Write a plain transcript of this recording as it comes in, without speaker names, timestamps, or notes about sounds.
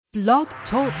Blog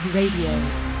Talk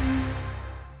Radio.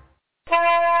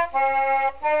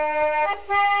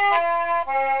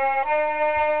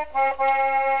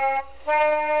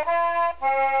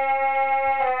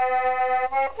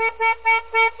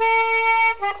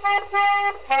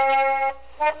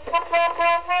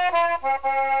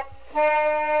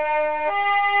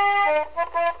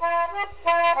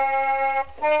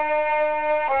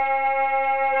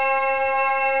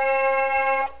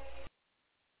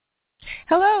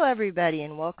 Hello, everybody,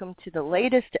 and welcome to the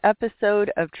latest episode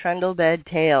of Trundlebed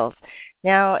Tales.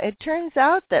 Now, it turns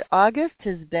out that August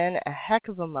has been a heck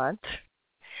of a month,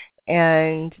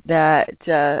 and that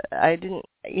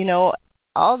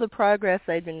all the progress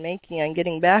I'd been making on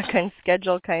getting back on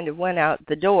schedule kind of went out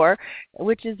the door,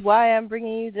 which is why I'm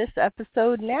bringing you this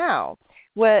episode now.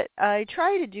 What I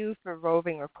try to do for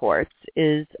Roving Reports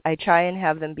is I try and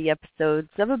have them be episodes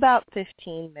of about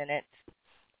 15 minutes,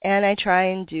 and I try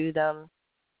and do them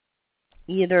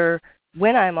either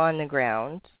when I'm on the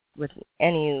ground with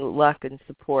any luck and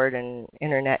support and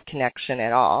internet connection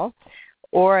at all,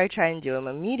 or I try and do them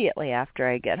immediately after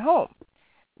I get home.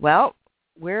 Well,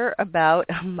 we're about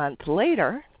a month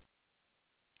later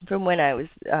from when I was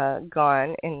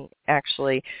gone and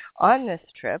actually on this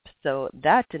trip, so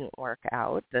that didn't work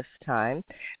out this time.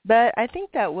 But I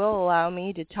think that will allow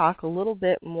me to talk a little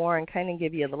bit more and kind of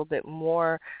give you a little bit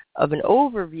more of an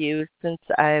overview since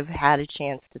I've had a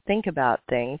chance to think about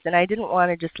things. And I didn't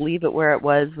want to just leave it where it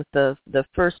was with the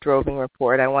first Roving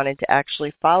report. I wanted to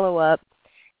actually follow up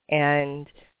and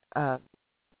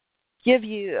give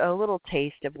you a little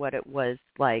taste of what it was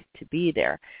like to be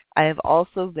there. I have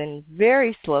also been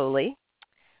very slowly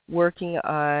working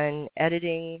on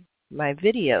editing my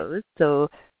videos so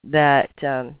that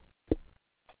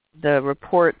the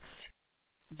reports,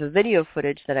 the video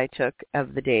footage that I took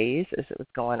of the days as it was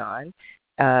going on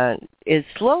is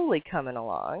slowly coming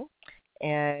along,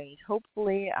 and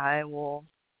hopefully I will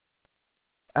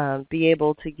be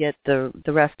able to get the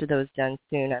rest of those done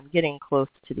soon. I'm getting close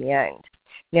to the end.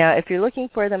 Now, if you're looking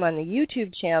for them on the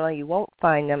YouTube channel, you won't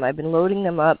find them. I've been loading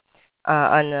them up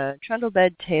on the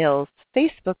Trundlebed Tales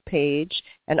Facebook page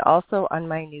and also on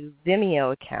my new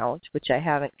Vimeo account, which I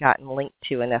haven't gotten linked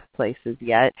to enough places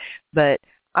yet. But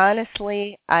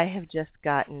honestly, I have just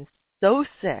gotten so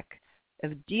sick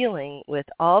of dealing with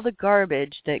all the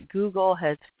garbage that Google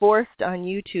has forced on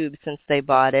YouTube since they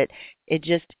bought it.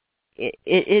 It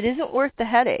isn't worth the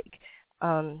headache.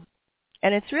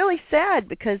 And it's really sad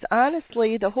because,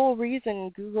 honestly, the whole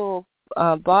reason Google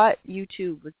bought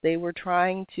YouTube was they were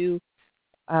trying to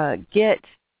get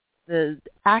the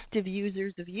active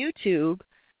users of YouTube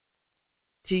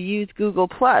to use Google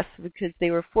Plus because they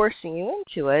were forcing you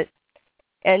into it.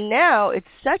 And now it's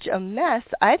such a mess,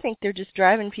 I think they're just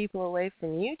driving people away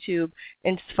from YouTube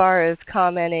as far as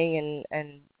commenting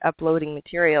and uploading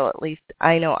material. At least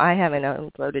I know I haven't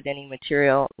uploaded any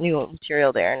new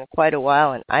material there in quite a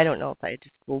while, and I don't know if I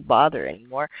just will bother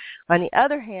anymore. On the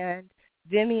other hand,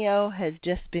 Vimeo has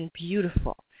just been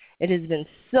beautiful. It has been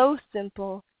so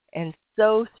simple and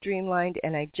so streamlined,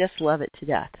 and I just love it to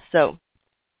death. So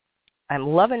I'm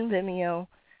loving Vimeo.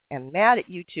 I'm mad at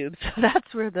YouTube, so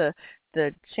that's where the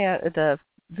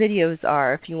videos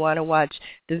are if you want to watch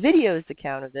the videos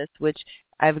account of this, which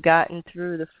I've gotten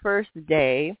through the first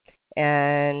day,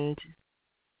 and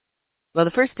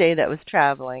the first day that was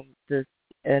traveling,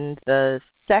 and the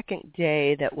second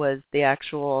day that was the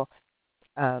actual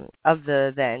of the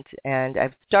event, and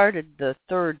I've started the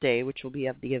third day, which will be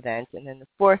of the event, and then the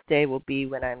fourth day will be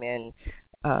when I'm in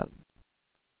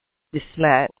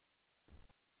Desmet.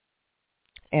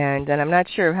 And then I'm not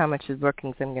sure how much of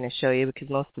bookings I'm going to show you because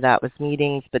most of that was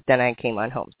meetings, but then I came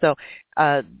on home. So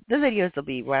the videos will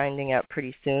be winding up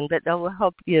pretty soon, but they'll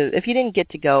help you. If you didn't get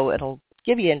to go, it'll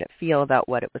give you a feel about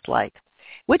what it was like,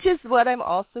 which is what I'm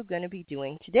also going to be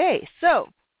doing today. So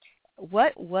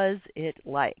what was it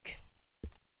like?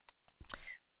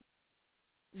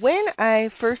 When I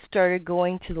first started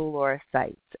going to the Laura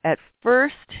sites, at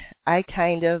first I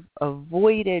kind of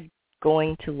avoided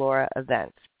going to Laura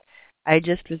events. I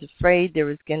just was afraid there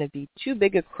was going to be too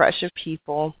big a crush of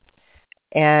people,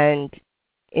 and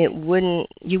you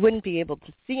wouldn't be able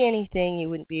to see anything, you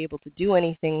wouldn't be able to do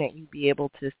anything that you'd be able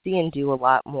to see and do a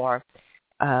lot more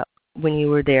when you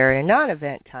were there in a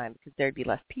non-event time because there'd be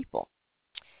less people.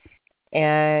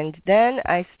 And then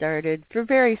I started, for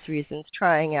various reasons,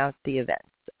 trying out the events.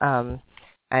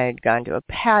 I had gone to a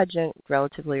pageant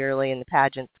relatively early, and the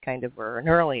pageants kind of were an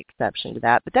early exception to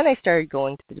that. But then I started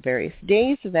going to the various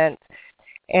days events,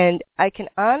 and I can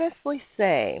honestly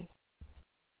say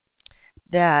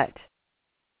that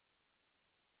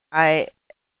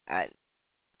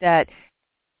that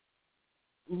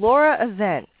Laura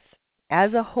events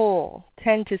as a whole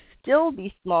tend to still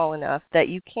be small enough that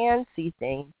you can see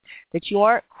things, that you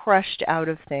aren't crushed out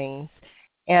of things,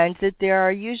 and that there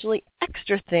are usually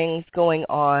extra things going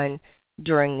on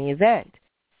during the event.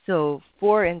 So,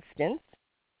 for instance,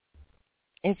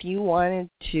 if you wanted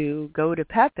to go to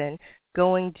Pepin,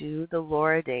 go and do the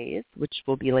Laura Days, which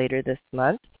will be later this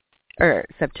month, or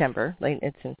September,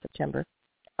 it's in September,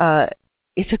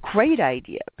 it's a great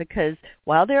idea because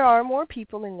while there are more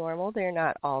people than normal, they're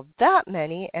not all that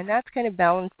many, and that's kind of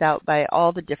balanced out by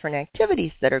all the different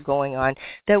activities that are going on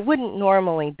that wouldn't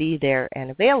normally be there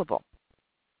and available.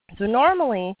 So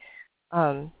normally,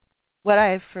 what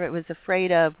I was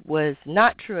afraid of was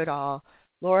not true at all.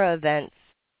 Laura events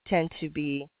tend to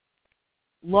be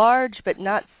large, but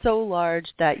not so large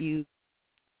that you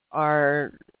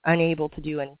are unable to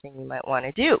do anything you might want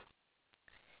to do.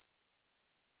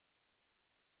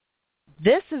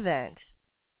 This event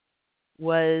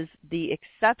was the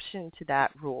exception to that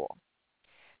rule.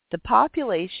 The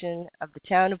population of the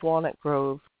town of Walnut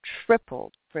Grove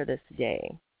tripled for this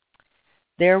day.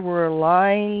 There were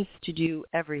lines to do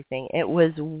everything. It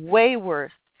was way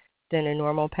worse than a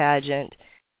normal pageant,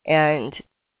 and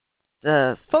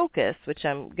the focus, which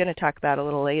I'm going to talk about a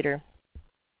little later,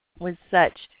 was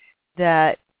such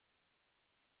that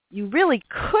you really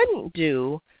couldn't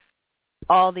do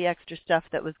all the extra stuff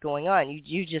that was going on.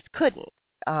 You just couldn't.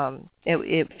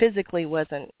 It physically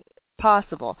wasn't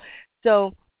possible.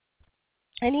 So,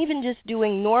 and even just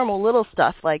doing normal little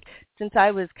stuff, like since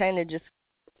I was kind of just,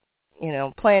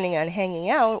 planning on hanging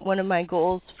out, one of my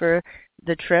goals for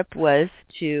the trip was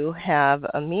to have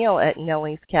a meal at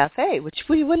Nellie's Cafe, which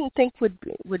we wouldn't think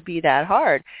would be that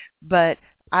hard. But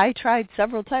I tried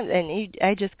several times, and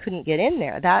I just couldn't get in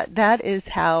there. That is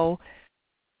how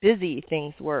busy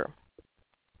things were.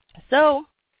 So,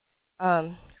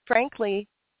 frankly,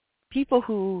 people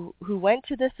who went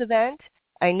to this event,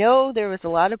 I know there was a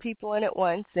lot of people in at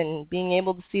once, and being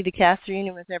able to see the cast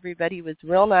reunion with everybody was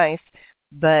real nice,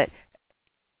 but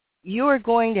you are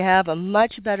going to have a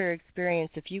much better experience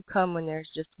if you come when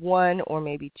there's just one or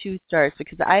maybe two stars,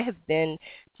 because I have been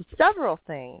to several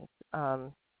things.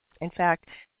 In fact,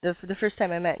 the first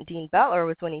time I met Dean Butler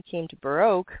was when he came to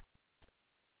Baroque,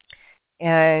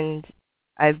 and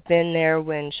I've been there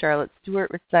when Charlotte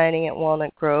Stewart was signing at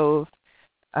Walnut Grove,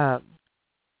 and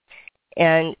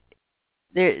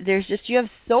there's just, you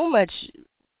have so much,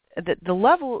 the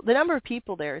number of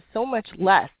people there is so much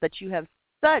less that you have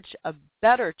such a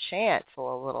better chance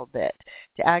for a little bit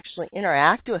to actually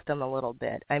interact with them a little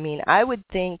bit. I mean, I would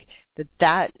think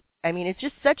it's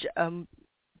just such a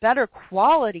better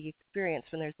quality experience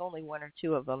when there's only one or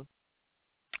two of them,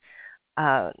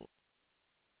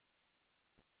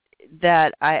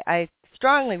 that I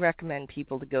strongly recommend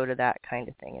people to go to that kind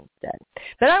of thing instead.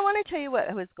 But I want to tell you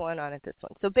what was going on at this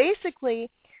one. So basically,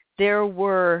 there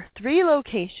were 3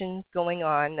 locations going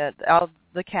on. All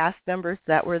the cast members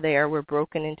that were there were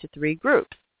broken into 3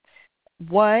 groups.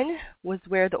 One was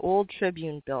where the old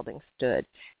Tribune building stood,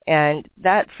 and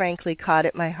that frankly caught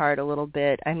at my heart a little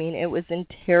bit. I mean, it was in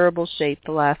terrible shape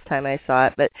the last time I saw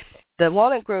it, but the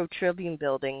Walnut Grove Tribune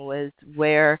building was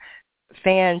where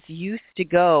fans used to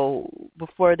go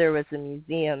before there was a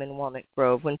museum in Walnut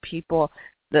Grove. When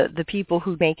the people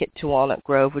who make it to Walnut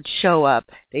Grove would show up,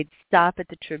 they'd stop at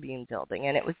the Tribune building,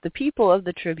 and it was the people of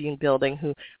the Tribune building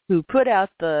who put out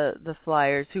the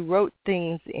flyers, who wrote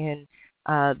things in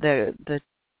the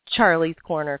Charlie's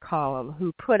Corner column,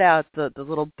 who put out the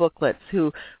little booklets,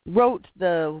 who wrote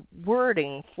the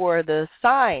wording for the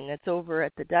sign that's over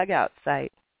at the dugout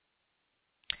site.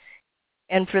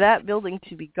 And for that building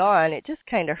to be gone, it just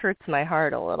kind of hurts my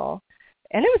heart a little.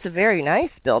 And it was a very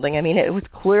nice building. I mean, it was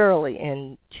clearly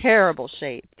in terrible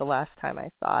shape the last time I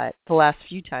saw it, the last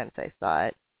few times I saw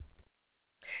it.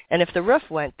 And if the roof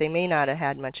went, they may not have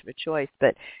had much of a choice,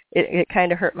 but it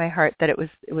kind of hurt my heart that it was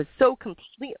so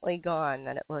completely gone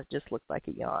that it just looked like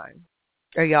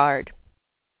a yard.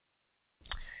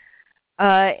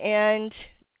 And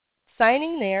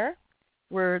signing there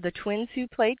were the twins who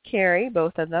played Carrie,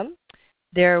 both of them.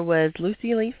 There was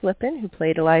Lucy Lee Flippin, who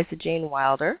played Eliza Jane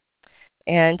Wilder,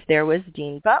 and there was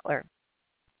Dean Butler.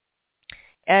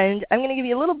 And I'm going to give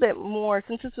you a little bit more,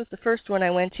 since this was the first one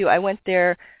I went to.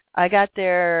 I got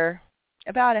there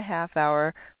about a half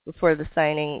hour before the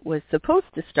signing was supposed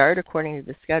to start, according to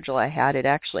the schedule I had. It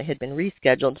actually had been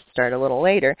rescheduled to start a little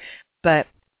later, but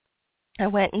I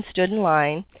went and stood in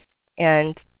line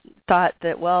and thought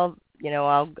that, well,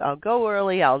 I'll go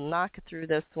early, I'll knock through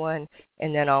this one,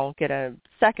 and then I'll get a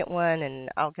second one, and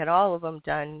I'll get all of them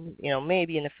done,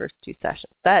 maybe in the first 2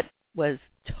 sessions. That was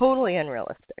totally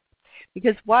unrealistic,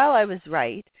 because while I was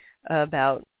right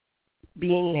about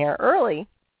being there early.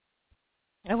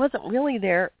 I wasn't really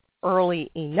there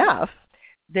early enough.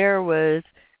 There was,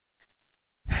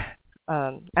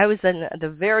 I was in the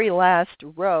very last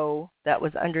row that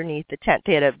was underneath the tent.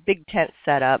 They had a big tent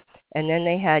set up, and then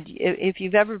they had, if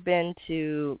you've ever been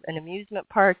to an amusement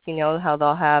park, you know how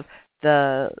they'll have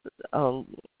the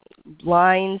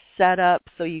lines set up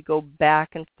so you go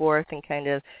back and forth and kind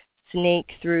of snake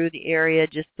through the area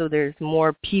just so there's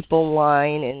more people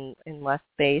line and less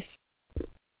space.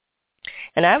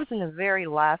 And I was in the very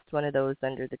last one of those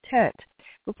under the tent.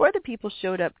 Before the people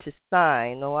showed up to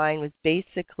sign, the line was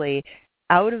basically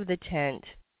out of the tent,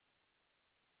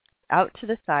 out to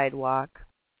the sidewalk,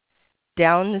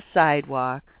 down the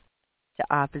sidewalk to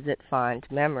opposite fond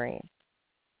memories.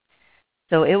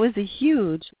 So it was a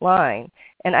huge line.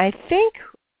 And I think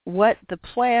what the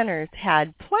planners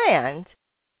had planned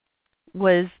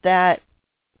was that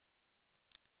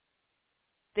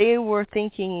they were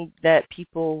thinking that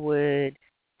people would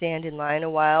stand in line a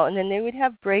while, and then they would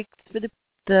have breaks for the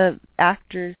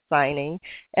actors signing,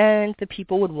 and the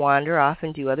people would wander off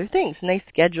and do other things. And they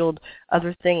scheduled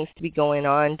other things to be going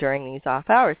on during these off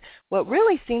hours. What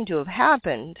really seemed to have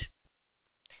happened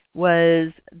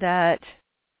was that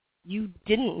you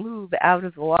didn't move out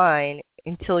of the line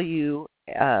until you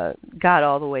got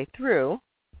all the way through.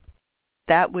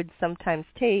 That would sometimes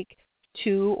take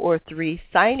 2 or 3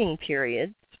 signing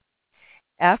periods,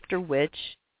 after which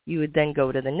you would then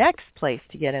go to the next place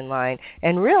to get in line.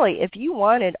 And really, if you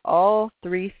wanted all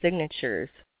 3 signatures,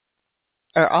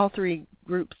 or all 3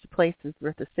 groups of places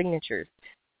worth of signatures,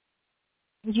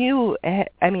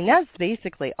 that's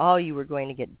basically all you were going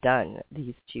to get done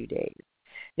these 2 days.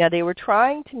 Now, they were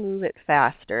trying to move it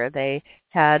faster. They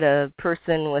had a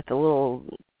person with a little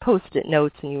Post-it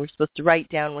notes, and you were supposed to write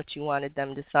down what you wanted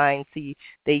them to sign so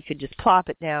they could just plop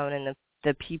it down, and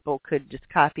the people could just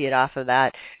copy it off of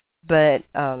that. But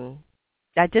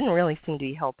that didn't really seem to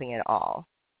be helping at all.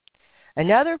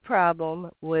 Another problem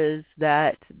was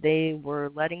that they were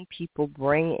letting people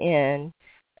bring in,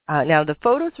 now the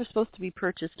photos were supposed to be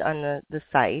purchased on the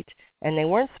site, and they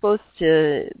weren't supposed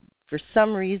to, for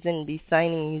some reason, be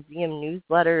signing museum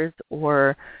newsletters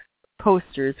or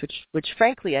posters, which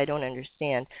frankly I don't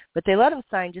understand, but they let them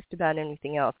sign just about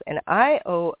anything else. And I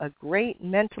owe a great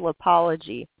mental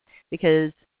apology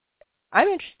because I'm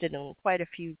interested in quite a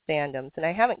few fandoms, and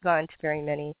I haven't gone to very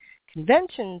many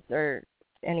conventions or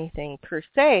anything per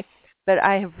se, but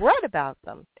I have read about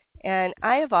them. And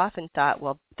I have often thought,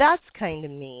 well, that's kind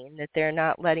of mean that they're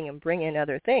not letting them bring in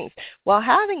other things. Well,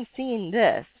 having seen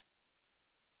this,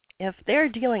 if they're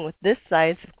dealing with this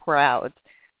size of crowds,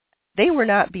 they were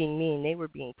not being mean, they were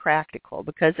being practical,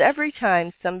 because every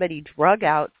time somebody drug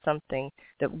out something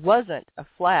that wasn't a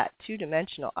flat,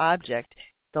 2-dimensional object,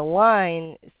 the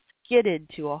line skidded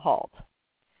to a halt.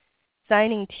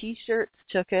 Signing T-shirts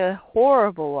took a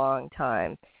horrible long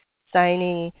time.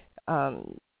 Signing, I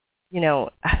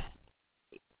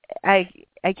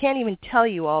can't even tell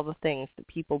you all the things that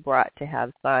people brought to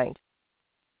have signed.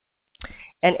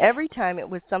 And every time it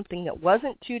was something that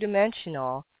wasn't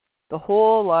 2-dimensional, the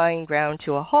whole line ground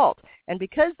to a halt. And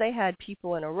because they had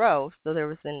people in a row, so there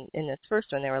was in this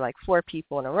first one, there were like 4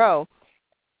 people in a row,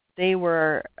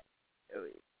 that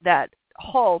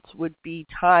halt would be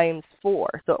times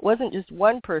 4. So it wasn't just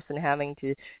one person having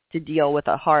to deal with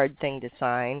a hard thing to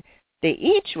sign. They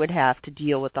each would have to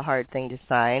deal with the hard thing to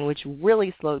sign, which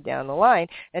really slowed down the line,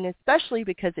 and especially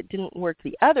because it didn't work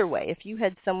the other way. If you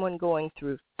had someone going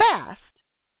through fast,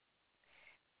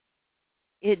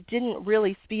 it didn't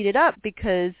really speed it up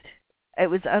because it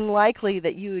was unlikely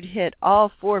that you would hit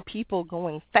all 4 people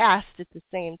going fast at the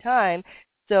same time.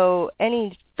 So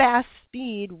any fast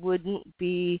speed wouldn't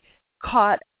be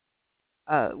caught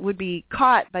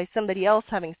by somebody else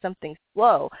having something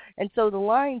slow. And so the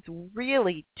lines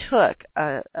really took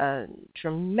a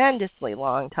tremendously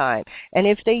long time. And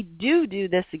if they do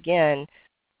this again,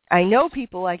 I know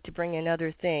people like to bring in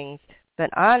other things, but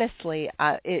honestly,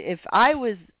 if I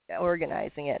was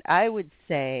organizing it, I would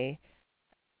say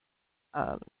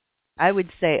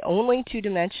only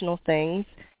 2-dimensional things.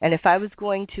 And if I was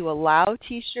going to allow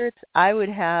T-shirts, I would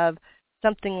have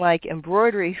something like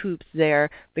embroidery hoops there,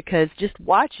 because just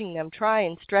watching them try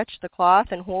and stretch the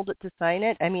cloth and hold it to sign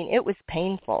it, it was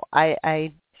painful. But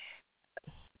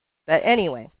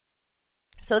anyway,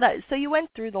 so you went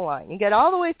through the line. You get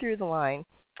all the way through the line,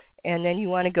 and then you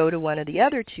want to go to one of the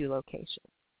other 2 locations.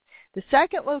 The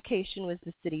second location was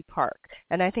the city park,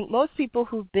 and I think most people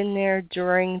who've been there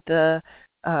during the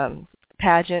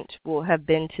pageant will have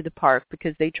been to the park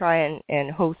because they try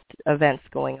and host events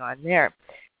going on there.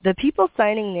 The people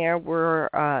signing there were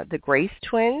the Grace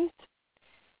twins,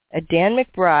 Dan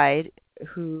McBride,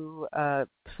 who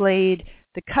played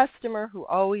the customer who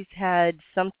always had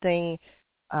something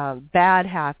bad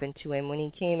happen to him when he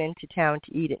came into town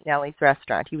to eat at Nellie's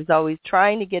restaurant. He was always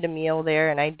trying to get a meal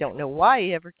there, and I don't know why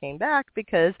he ever came back,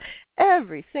 because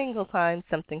every single time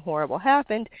something horrible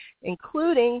happened,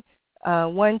 including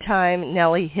one time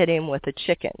Nellie hit him with a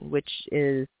chicken, which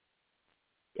is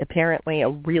apparently a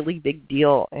really big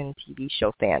deal in TV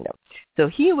show fandom. So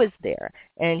he was there,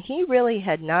 and he really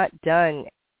had not done,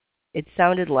 it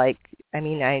sounded like,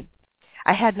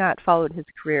 I had not followed his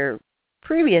career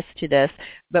previous to this,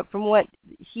 but from what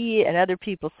he and other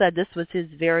people said, this was his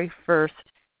very first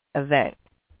event.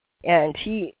 And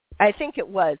I think it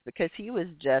was, because he was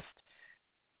just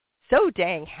so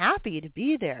dang happy to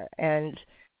be there. And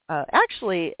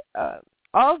actually,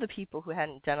 all the people who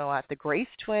hadn't done a lot, the Grace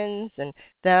twins and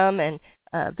them and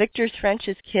Victor's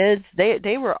French's kids,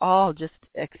 they were all just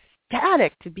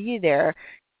ecstatic to be there,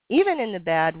 even in the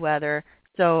bad weather.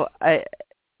 So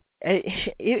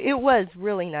it was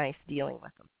really nice dealing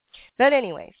with them. But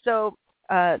anyway, so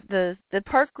the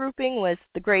park grouping was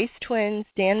the Grace twins,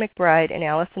 Dan McBride, and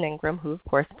Allison Ingram, who of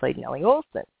course played Nellie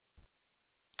Olson.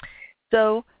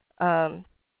 So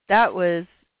that was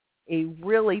a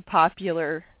really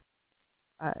popular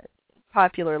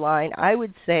line. I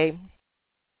would say,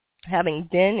 having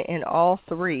been in all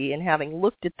three and having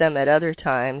looked at them at other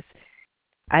times,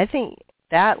 I think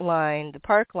that line, the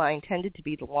park line, tended to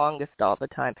be the longest all the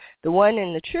time. The one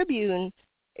in the Tribune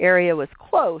area was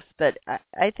close, but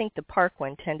I think the park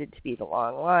one tended to be the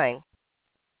long line.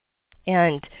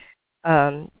 And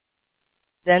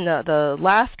then the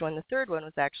last one, the third one,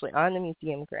 was actually on the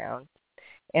museum grounds,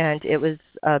 and it was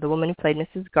the woman who played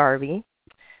Mrs. Garvey,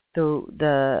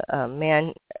 the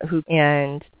man who,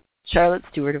 and Charlotte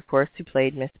Stewart, of course, who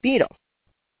played Miss Beadle.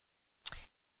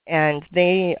 And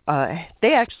they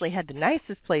actually had the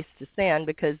nicest place to stand,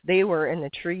 because they were in the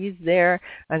trees there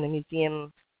on the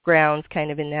museum grounds,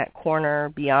 kind of in that corner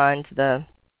beyond the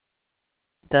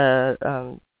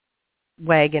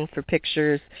wagon for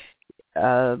pictures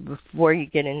before you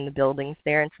get in the buildings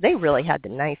there. And so they really had the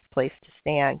nice place to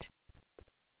stand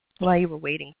while you were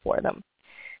waiting for them.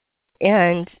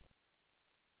 And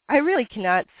I really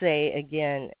cannot say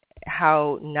again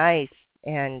how nice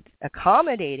and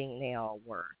accommodating they all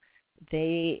were.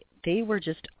 They were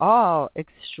just all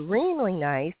extremely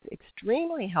nice,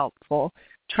 extremely helpful,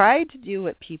 tried to do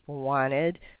what people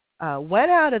wanted,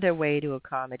 went out of their way to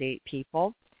accommodate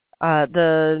people.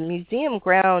 The museum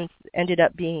grounds ended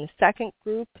up being the second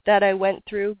group that I went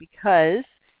through, because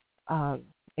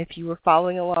if you were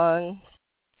following along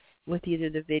with either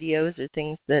the videos or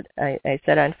things that I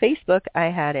said on Facebook, I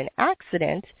had an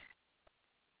accident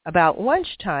about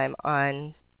lunchtime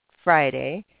on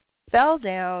Friday, fell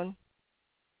down,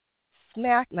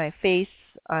 smacked my face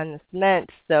on the cement,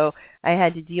 so I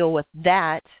had to deal with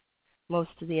that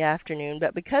most of the afternoon.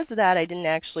 But because of that, I didn't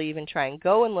actually even try and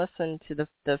go and listen to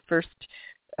the first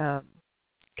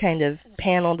kind of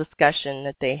panel discussion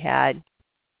that they had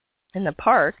in the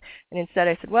park. And instead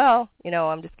I said, well,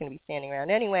 I'm just going to be standing around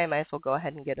anyway. I might as well go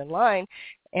ahead and get in line.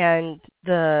 And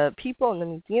the people in the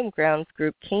museum grounds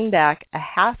group came back a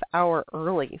half hour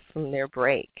early from their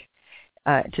break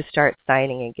to start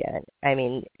signing again. I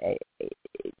mean,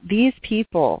 these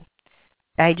people,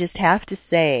 I just have to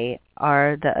say,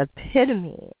 are the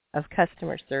epitome of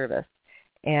customer service.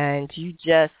 And you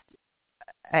just,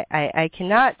 I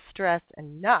cannot stress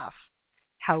enough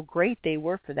how great they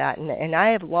were for that. And I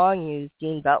have long used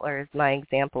Dean Butler as my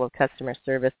example of customer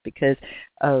service, because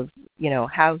of,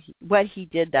 what he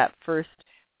did that first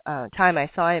time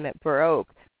I saw him at Burr Oak.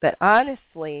 But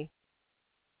honestly,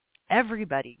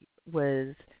 everybody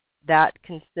was that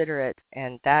considerate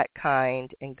and that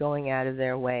kind and going out of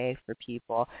their way for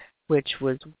people, which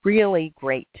was really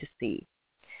great to see.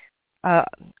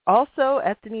 Also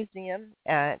at the museum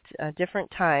at different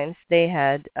times, they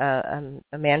had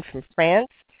a man from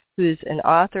France who's an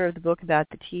author of the book about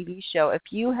the TV show. If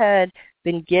you had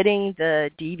been getting the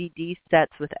DVD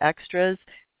sets with extras,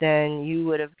 then you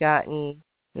would have gotten,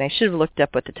 and I should have looked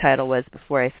up what the title was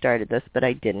before I started this, but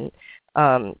I didn't.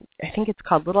 I think it's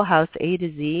called Little House A to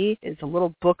Z. It's a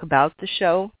little book about the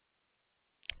show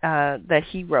that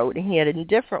he wrote, and he had a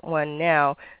different one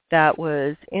now that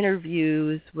was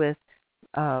interviews with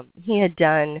he had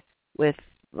done with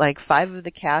like 5 of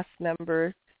the cast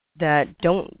members that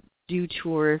don't do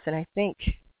tours, and I think,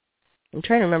 I'm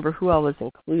trying to remember who all was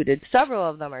included. Several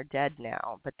of them are dead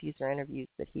now, but these are interviews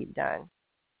that he'd done,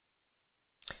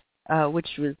 which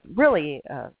was really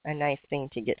a nice thing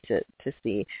to get to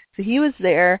see. So he was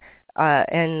there,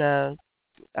 and the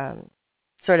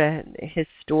sort of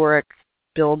historic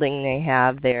building they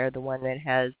have there, the one that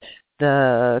has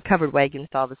the covered wagon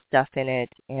with all the stuff in it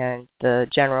and the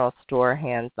general store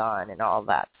hands-on and all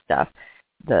that stuff.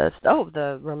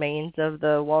 The remains of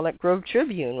the Walnut Grove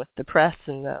Tribune with the press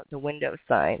and the window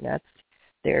sign, that's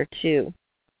there too.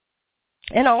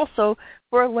 And also,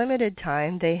 for a limited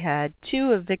time, they had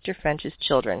two of Victor French's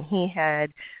children. He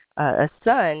had a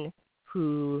son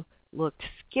who looked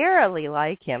scarily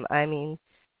like him. I mean,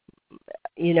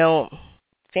 you know,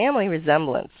 family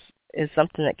resemblance is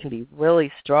something that can be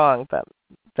really strong,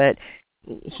 but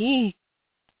he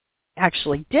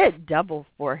actually did double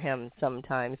for him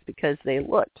sometimes because they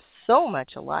looked so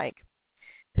much alike.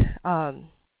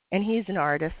 And he's an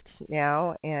artist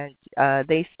now, and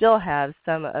they still have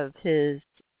some of his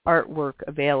artwork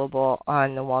available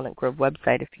on the Walnut Grove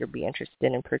website if you'd be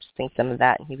interested in purchasing some of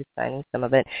that, and he was signing some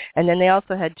of it. And then they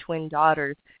also had twin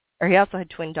daughters,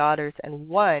 and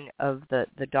one of the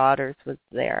daughters was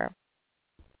there.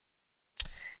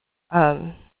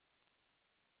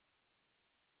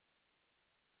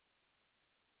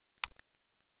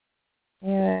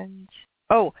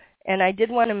 And I did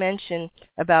want to mention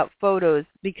about photos,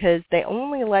 because they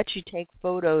only let you take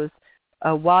photos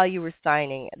while you were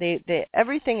signing.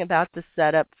 Everything about the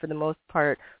setup, for the most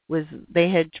part, was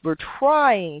were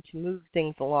trying to move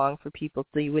things along for people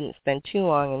so you wouldn't spend too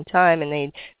long in time,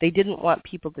 and they didn't want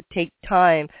people to take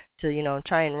time to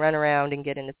try and run around and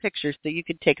get into pictures. So you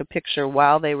could take a picture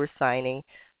while they were signing,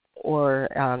 or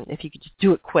if you could just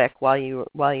do it quick while you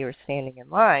were standing in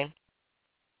line.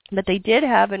 But they did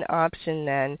have an option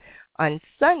then on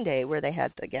Sunday where they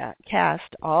had the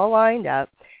cast all lined up,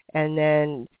 and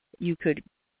then you could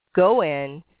go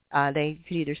in. They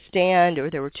could either stand, or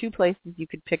there were two places you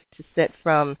could pick to sit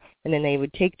from, and then they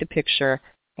would take the picture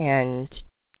and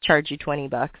charge you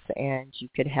 $20, and you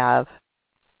could have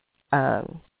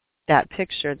that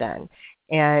picture then.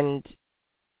 And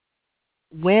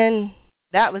when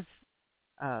that was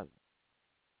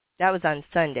on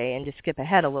Sunday, and to skip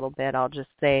ahead a little bit, I'll just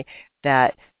say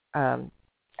that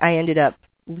I ended up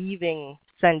leaving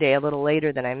Sunday a little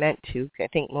later than I meant to, I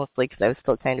think mostly because I was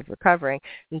still kind of recovering.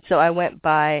 And so I went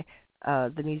by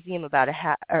the museum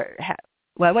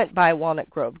I went by Walnut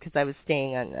Grove because I was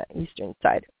staying on the eastern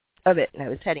side of it, and I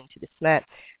was heading to the Smet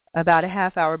about a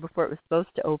half hour before it was supposed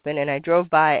to open, and I drove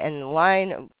by, and the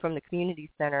line from the community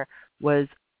center was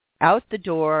out the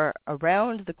door,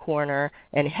 around the corner,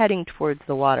 and heading towards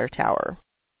the water tower.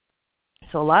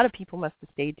 So a lot of people must have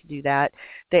stayed to do that.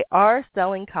 They are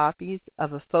selling copies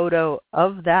of a photo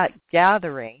of that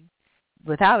gathering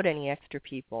without any extra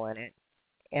people in it,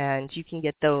 and you can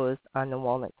get those on the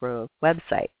Walnut Grove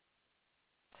website.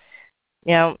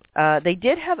 Now, they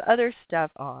did have other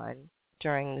stuff on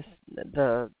during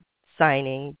the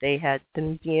signing. They had the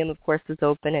museum, of course, was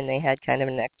open, and they had kind of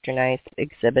an extra nice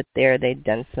exhibit there. They'd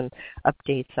done some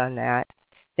updates on that.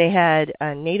 They had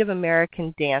Native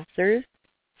American dancers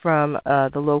from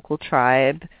the local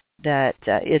tribe that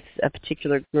it's a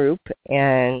particular group,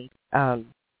 and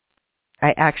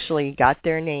I actually got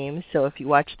their names, so if you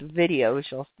watch the videos,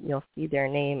 you'll see their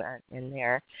name in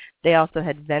there. They also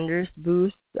had vendors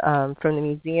booths from the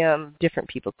museum, different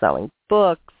people selling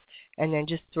books, and then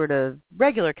just sort of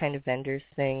regular kind of vendors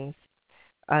things.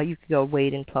 You could go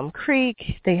wade in Plum Creek.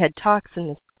 They had talks in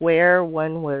the square.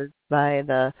 One was by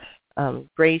the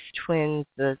Grace twins.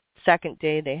 The second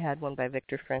day they had one by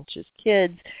Victor French's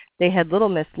kids. They had Little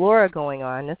Miss Laura going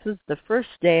on. This was the first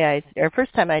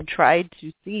time I tried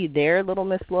to see their Little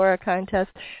Miss Laura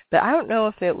contest, but I don't know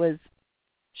if it was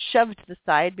shoved to the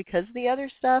side because of the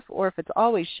other stuff or if it's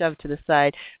always shoved to the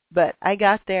side. But I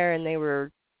got there and they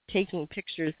were taking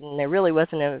pictures, and there really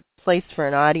wasn't a place for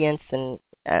an audience, and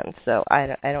so I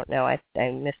don't know. I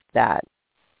missed that.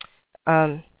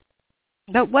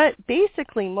 But what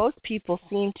basically most people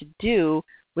seem to do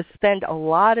was spend a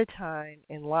lot of time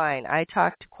in line. I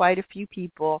talked to quite a few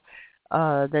people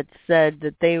that said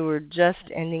that they were just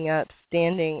ending up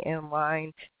standing in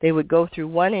line. They would go through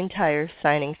one entire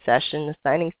signing session. The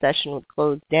signing session would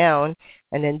close down,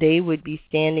 and then they would be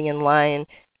standing in line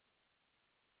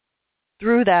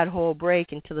through that whole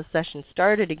break until the session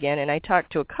started again. And I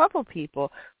talked to a couple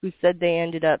people who said they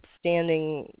ended up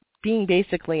being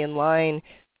basically in line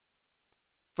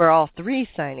for all three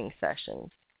signing sessions.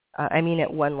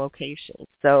 At one location.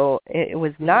 So it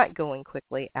was not going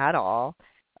quickly at all.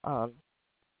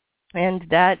 And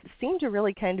that seemed to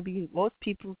really kind of be most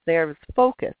people's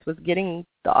focus was getting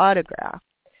the autograph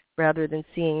rather than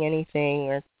seeing anything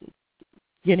or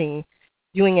doing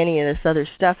any of this other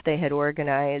stuff they had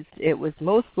organized. It was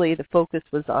mostly the focus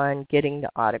was on getting the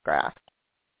autograph.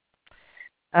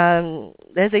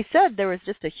 As I said, there was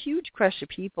just a huge crush of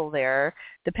people there.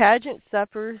 The pageant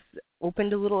suppers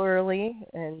opened a little early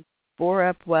and bore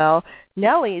up well.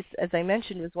 Nellie's, as I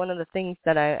mentioned, was one of the things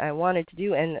that I wanted to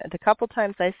do, and the couple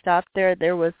times I stopped there,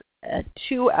 there was a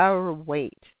 2-hour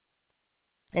wait.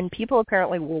 And people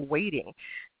apparently were waiting,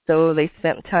 so they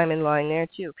spent time in line there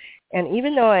too. And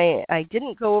even though I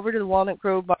didn't go over to the Walnut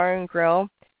Grove Bar and Grill,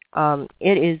 I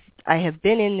have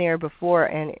been in there before,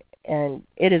 and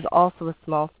it is also a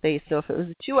small space. So if it was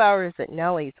 2 hours at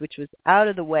Nellie's, which was out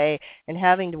of the way, and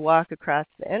having to walk across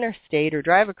the interstate or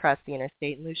drive across the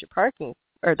interstate and lose your parking,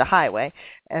 or the highway,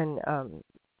 and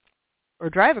or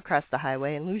drive across the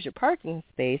highway and lose your parking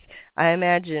space, I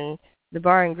imagine the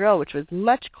Bar and Grill, which was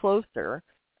much closer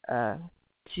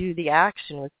to the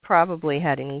action, was probably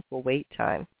had an equal wait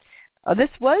time. This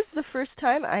was the first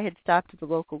time I had stopped at the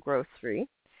local grocery,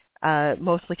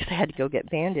 mostly because I had to go get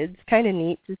Band-Aids. It's kind of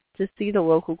neat to see the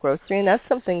local grocery, and that's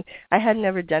something I had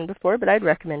never done before, but I'd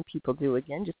recommend people do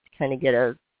again just to kind of get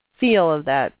a feel of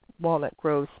that Walnut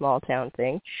Grove small town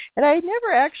thing. And I had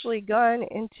never actually gone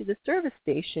into the service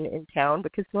station in town,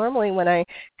 because normally when I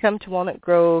come to Walnut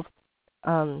Grove,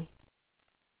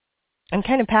 I'm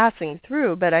kind of passing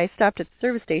through, but I stopped at the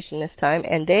service station this time,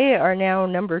 and they are now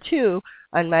number 2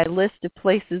 on my list of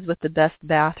places with the best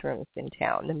bathrooms in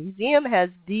town. The museum has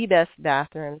the best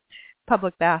bathrooms,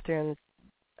 public bathrooms,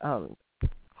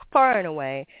 far and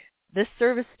away. This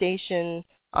service station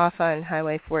off on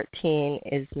Highway 14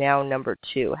 is now number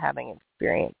 2, having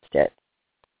experienced it.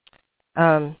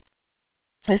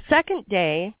 The second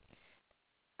day,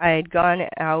 I had gone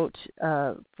out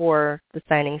for the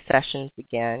signing sessions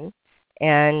again,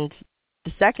 and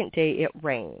the second day it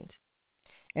rained.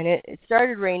 And it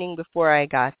started raining before I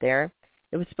got there.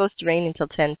 It was supposed to rain until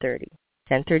 10:30.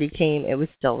 10:30 came, it was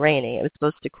still raining. It was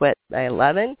supposed to quit by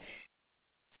 11.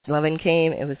 11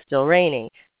 came, it was still raining.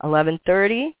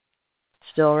 11:30,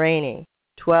 still raining.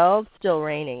 12, still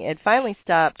raining. It finally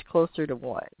stopped closer to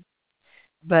 1.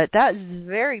 But that is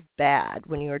very bad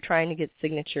when you are trying to get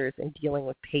signatures and dealing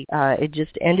with paper. It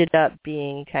just ended up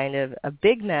being kind of a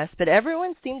big mess, but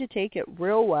everyone seemed to take it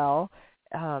real well.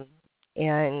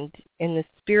 And in the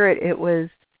spirit it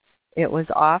was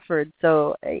offered.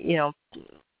 So,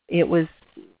 it was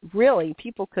really,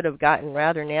 people could have gotten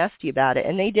rather nasty about it,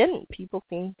 and they didn't. People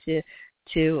seemed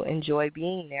to enjoy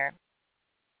being there.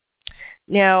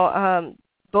 Now,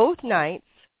 both nights,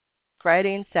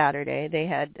 Friday and Saturday, they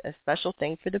had a special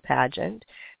thing for the pageant.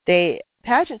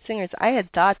 Pageant singers, I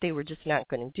had thought they were just not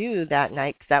going to do that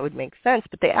night because that would make sense,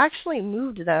 but they actually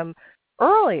moved them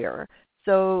earlier.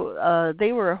 So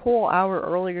they were a whole hour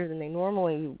earlier than they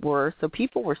normally were. So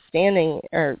people were standing,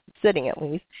 or sitting at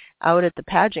least, out at the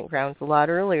pageant grounds a lot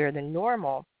earlier than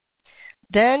normal.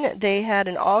 Then they had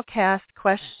an all-cast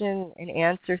question and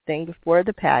answer thing before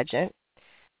the pageant.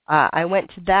 I went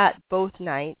to that both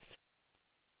nights.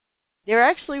 There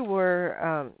actually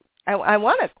were, I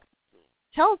want to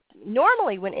tell,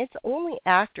 normally when it's only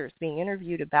actors being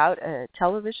interviewed about a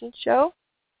television show,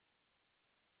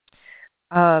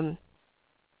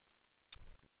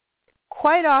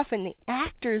 quite often the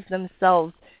actors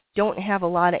themselves don't have a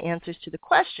lot of answers to the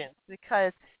questions,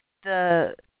 because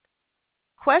the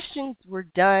questions were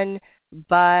done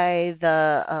by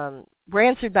were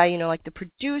answered by, like the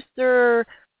producer,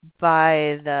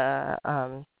 by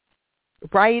the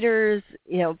writers,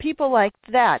 people like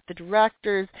that, the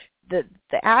directors. The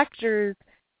actors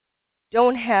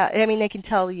don't have, they can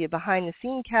tell you behind the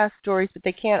scene cast stories, but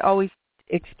they can't always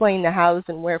explain the hows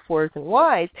and wherefores and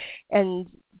whys. And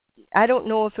I don't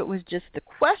know if it was just the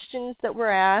questions that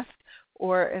were asked,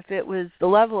 or if it was the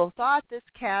level of thought this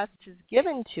cast has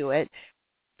given to it,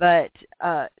 but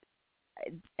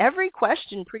every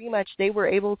question, pretty much, they were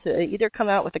able to either come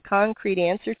out with a concrete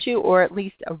answer to, or at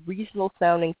least a reasonable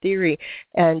sounding theory.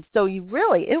 And so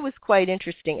it was quite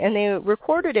interesting. And they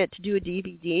recorded it to do a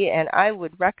DVD, and I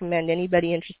would recommend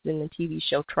anybody interested in the TV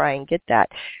show try and get that.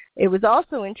 It was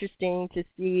also interesting to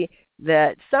see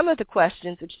that some of the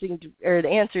questions, the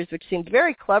answers, which seemed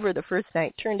very clever the first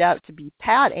night, turned out to be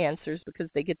pat answers, because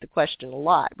they get the question a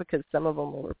lot, because some of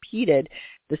them were repeated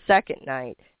the second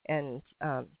night. And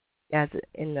as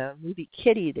in the movie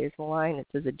Kitty, there's a line that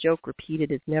says, "A joke repeated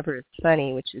is never as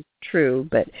funny," which is true,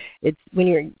 but it's when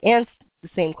you're asked the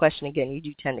same question again, you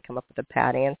do tend to come up with a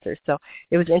pat answer. So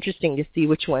it was interesting to see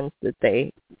which ones that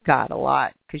they got a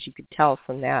lot, because you could tell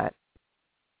from that.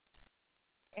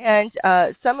 And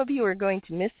some of you are going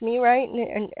to miss me right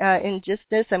in just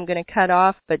this. I'm going to cut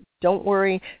off, but don't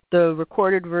worry. The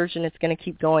recorded version, it's going to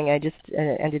keep going. I just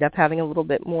ended up having a little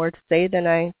bit more to say than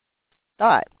I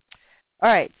thought. All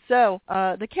right, so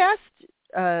the cast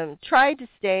tried to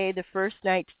stay the first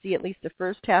night to see at least the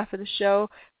first half of the show,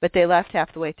 but they left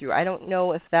half the way through. I don't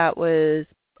know if that was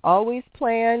always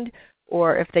planned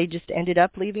or if they just ended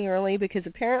up leaving early, because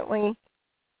apparently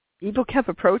people kept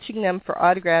approaching them for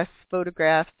autographs,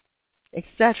 photographs,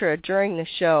 etc. during the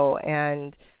show,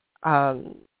 and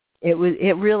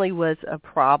it really was a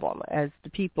problem, as the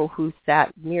people who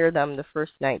sat near them the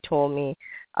first night told me.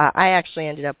 I actually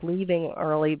ended up leaving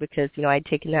early because, I'd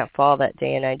taken that fall that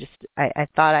day, and I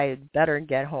thought I had better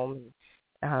get home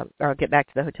or get back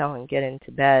to the hotel and get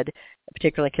into bed,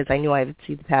 particularly because I knew I would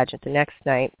see the pageant the next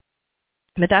night.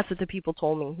 But that's what the people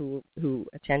told me who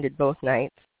attended both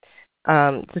nights.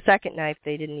 The second night,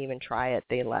 they didn't even try it.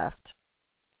 They left.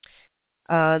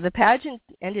 The pageant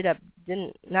ended up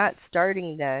not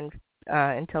starting then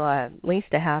until at least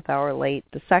a half hour late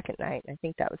the second night. I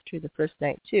think that was true the first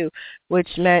night too, which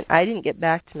meant I didn't get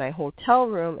back to my hotel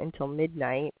room until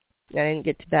midnight, and I didn't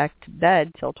get back to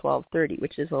bed till 12:30,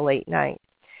 which is a late night.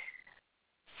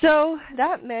 So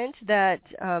that meant that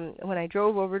when I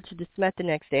drove over to DeSmet the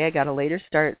next day, I got a later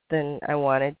start than I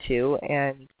wanted to,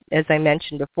 and as I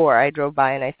mentioned before, I drove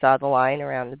by and I saw the line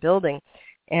around the building.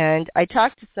 And I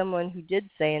talked to someone who did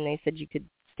say, and they said you could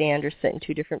stand or sit in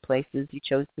two different places. You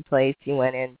chose the place, you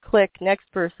went in, click,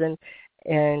 next person,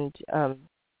 and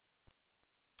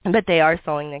but they are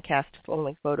selling the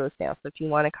cast-only photos now, so if you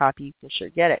want a copy, you can sure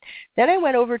get it. Then I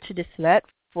went over to DeSmet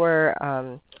for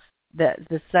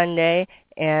the Sunday,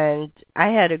 and I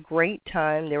had a great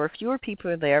time. There were fewer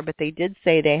people there, but they did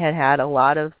say they had a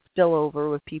lot of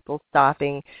spillover with people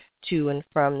stopping to and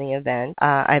from the event.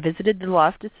 I visited the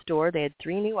Loftus store. They had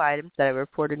 3 new items that I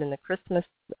reported in the Christmas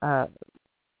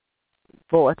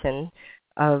bulletin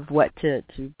of what to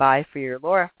buy for your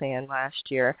Laura fan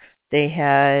last year. They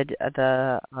had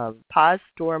the Paz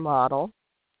store model,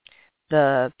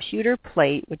 the pewter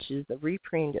plate, which is a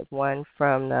reprint of one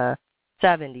from the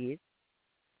 70s,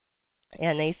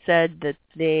 and they said that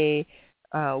they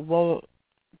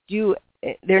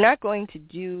they're not going to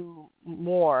do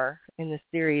more in the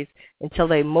series until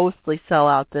they mostly sell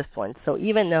out this one. So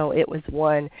even though it was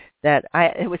one that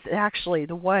it was actually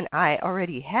the one I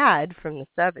already had from the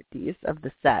 70s of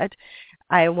the set,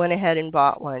 I went ahead and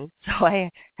bought one. So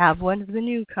I have one of the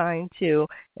new kind too,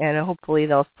 and hopefully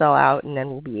they'll sell out, and then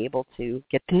we'll be able to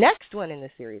get the next one in the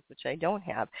series, which I don't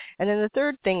have. And then the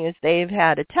third thing is they've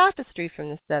had a tapestry from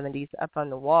the 70s up on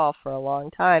the wall for a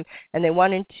long time, and they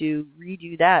wanted to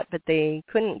redo that, but they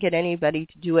couldn't get anybody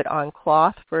to do it on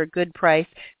cloth for a good price,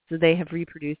 so they have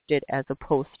reproduced it as a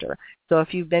poster. So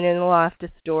if you've been in the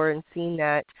Loftus store and seen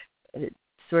that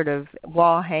sort of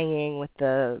wall hanging with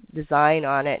the design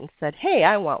on it and said, hey,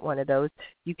 I want one of those,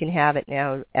 you can have it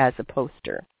now as a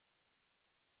poster.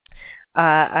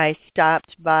 I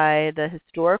stopped by the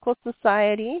Historical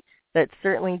Society. That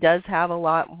certainly does have a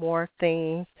lot more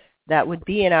things that would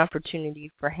be an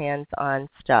opportunity for hands-on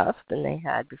stuff than they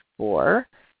had before.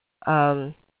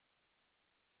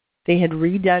 They had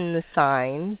redone the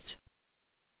signs.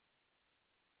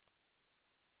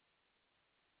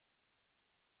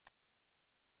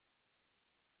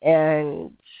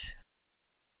 And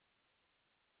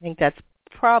I think that's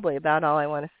probably about all I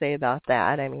want to say about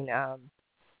that. I mean,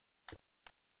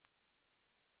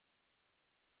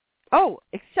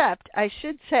 except I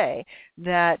should say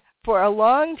that for a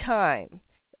long time,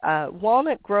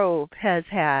 Walnut Grove has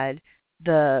had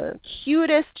the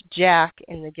cutest Jack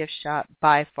in the gift shop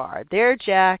by far. Their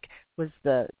Jack was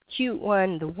the cute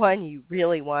one, the one you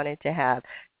really wanted to have.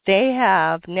 They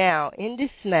have now in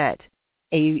DeSmet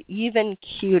a even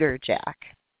cuter Jack.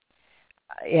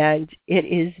 And it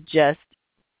is just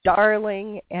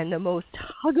darling and the most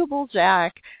huggable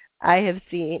Jack I have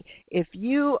seen. If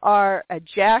you are a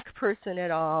Jack person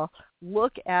at all,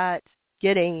 look at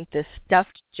getting the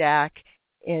stuffed Jack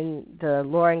in the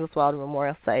Laura Ingalls Wilder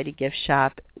Memorial Society gift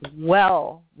shop.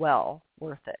 Well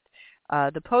worth it.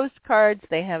 The postcards,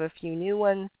 they have a few new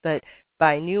ones, but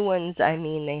by new ones, I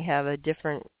mean they have a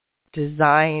different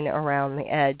design around the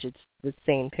edge. It's the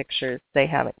same pictures. They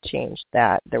haven't changed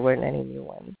that. There weren't any new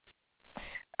ones.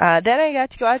 Then I got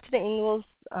to go out to the Ingalls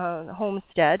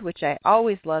homestead, which I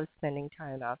always love spending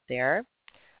time out there.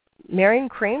 Marion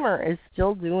Kramer is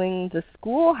still doing the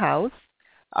schoolhouse.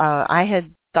 I had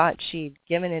thought she'd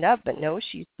given it up, but no,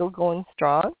 she's still going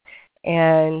strong.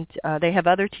 And they have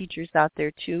other teachers out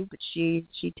there too, but she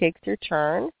takes her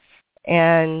turn.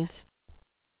 And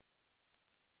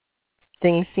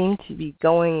things seem to be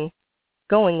going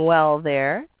well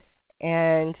there.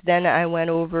 And then I went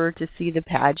over to see the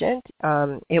pageant.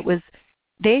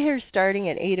 They are starting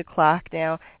at 8 o'clock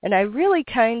now, and I really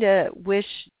kind of wish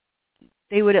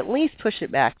they would at least push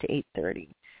it back to 8:30,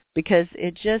 because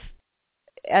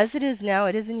as it is now,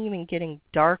 it isn't even getting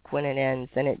dark when it ends,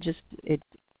 and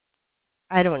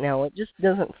I don't know, it just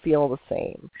doesn't feel the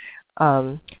same.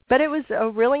 But it was a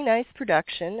really nice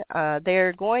production.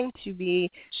 They're going to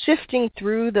be shifting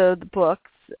through the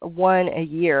books one a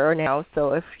year now,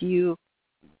 so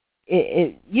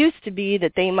it used to be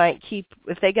that they might keep,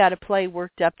 if they got a play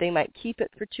worked up, they might keep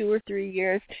it for 2 or 3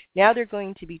 years. Now they're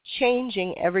going to be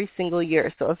changing every single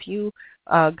year. So if you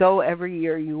go every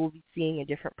year, you will be seeing a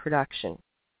different production.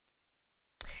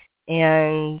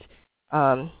 And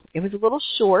it was a little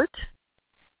short.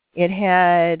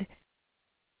 It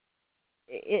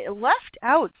left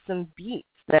out some beats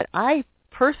that I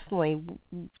personally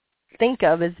think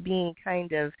of as being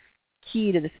kind of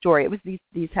key to the story. It was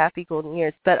these happy golden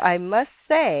years. But I must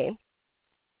say,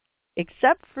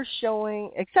 except for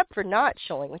not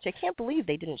showing, which I can't believe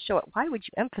they didn't show it. Why would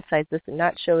you emphasize this and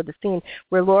not show the scene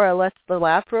where Laura lets the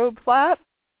lap robe flap?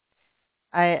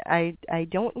 I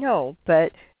don't know,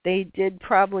 but they did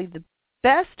probably the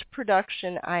best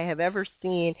production I have ever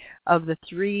seen of the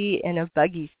 3 in a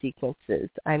buggy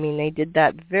sequences. I mean, they did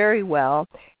that very well.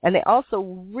 And they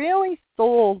also really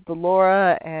sold the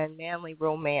Laura and Manly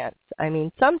romance. I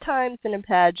mean, sometimes in a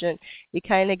pageant, you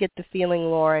kind of get the feeling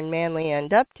Laura and Manly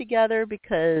end up together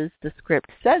because the script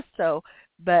says so,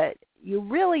 but you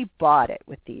really bought it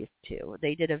with these two.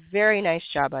 They did a very nice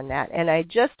job on that. And I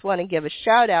just want to give a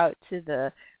shout-out to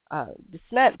the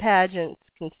DeSmet pageants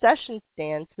concession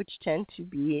stands, which tend to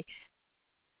be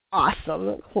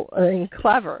awesome and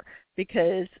clever,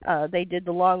 because they did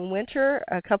the long winter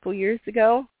a couple years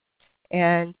ago,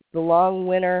 and the long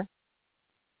winter,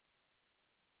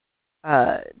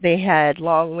 they had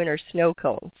long winter snow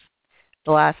cones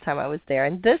the last time I was there,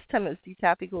 and this time it was these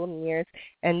happy golden years,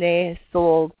 and they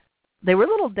were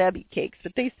little Debbie cakes,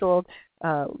 but they sold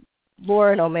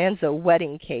Laura and Almanzo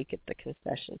wedding cake at the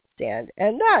concession stand,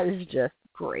 and that is just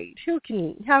great.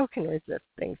 How can resist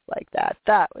things like that?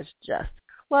 That was just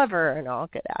clever and all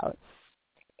get out.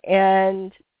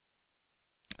 And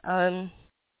then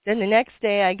the next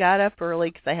day I got up early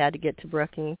because I had to get to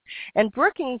Brookings. And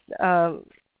Brookings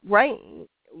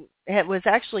was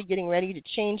actually getting ready to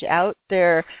change out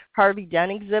their Harvey Dunn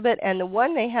exhibit, and the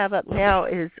one they have up now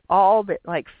is all but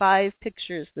like 5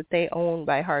 pictures that they own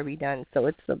by Harvey Dunn. So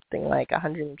it's something like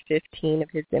 115 of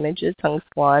his images hung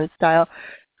swan style.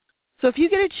 So if you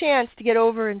get a chance to get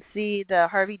over and see the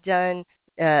Harvey Dunn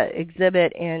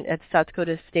exhibit at the South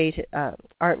Dakota State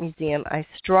Art Museum, I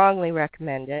strongly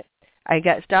recommend it. I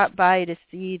stopped by to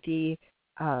see the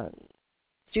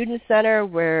Student Center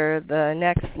where the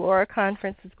next Laura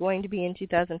conference is going to be in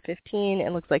 2015.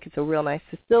 It looks like it's a real nice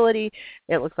facility.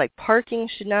 It looks like parking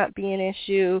should not be an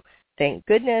issue. Thank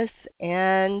goodness.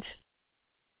 And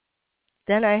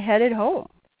then I headed home.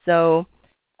 So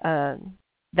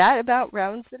that about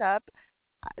rounds it up.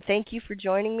 Thank you for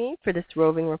joining me for this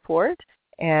roving report,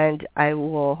 and I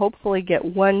will hopefully get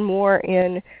one more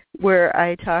in where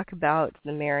I talk about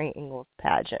the Mary Ingalls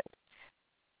pageant.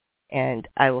 And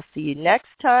I will see you next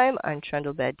time on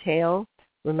Trundlebed Tales.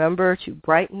 Remember to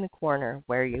brighten the corner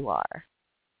where you are.